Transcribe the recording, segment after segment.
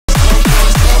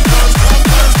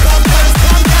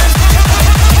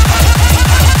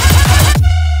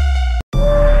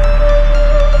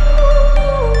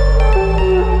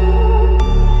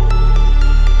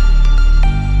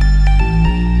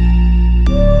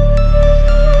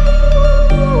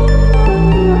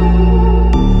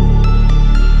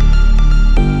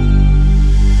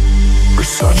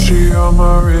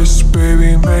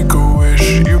make a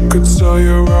wish. You could sell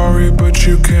your Rari, but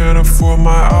you can't afford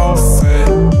my outfit.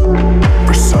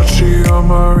 Versace on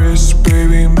my wrist,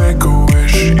 baby, make a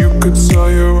wish. You could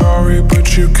sell your Rari,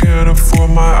 but you can't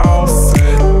afford my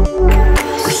outfit.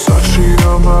 Versace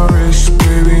on my wrist,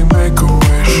 baby, make a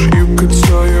wish. You could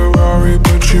sell your Rari,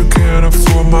 but you can't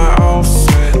afford my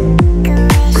outfit.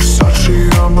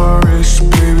 Versace on my wrist,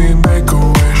 baby, make a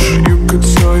wish. You could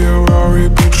sell your Rari,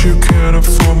 but you can't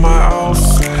afford my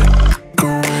outfit. Make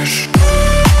a wish.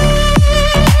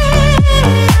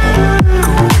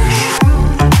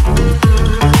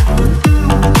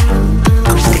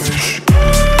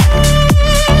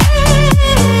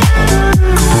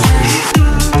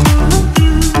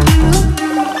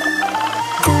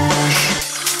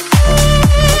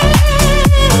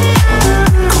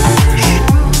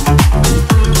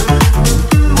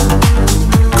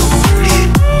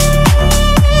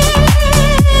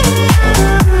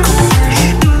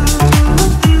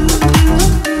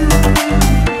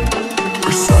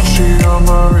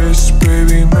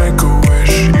 Baby, make a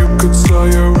wish. You could sell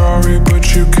your Rari,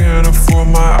 but you can't afford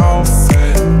my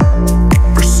outfit.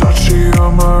 Versace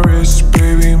on my wrist,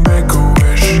 baby, make a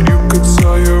wish. You could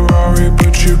sell your Rari,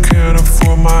 but you can't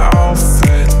afford my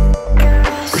outfit.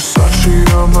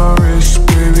 Versace on my wrist,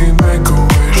 baby, make a wish.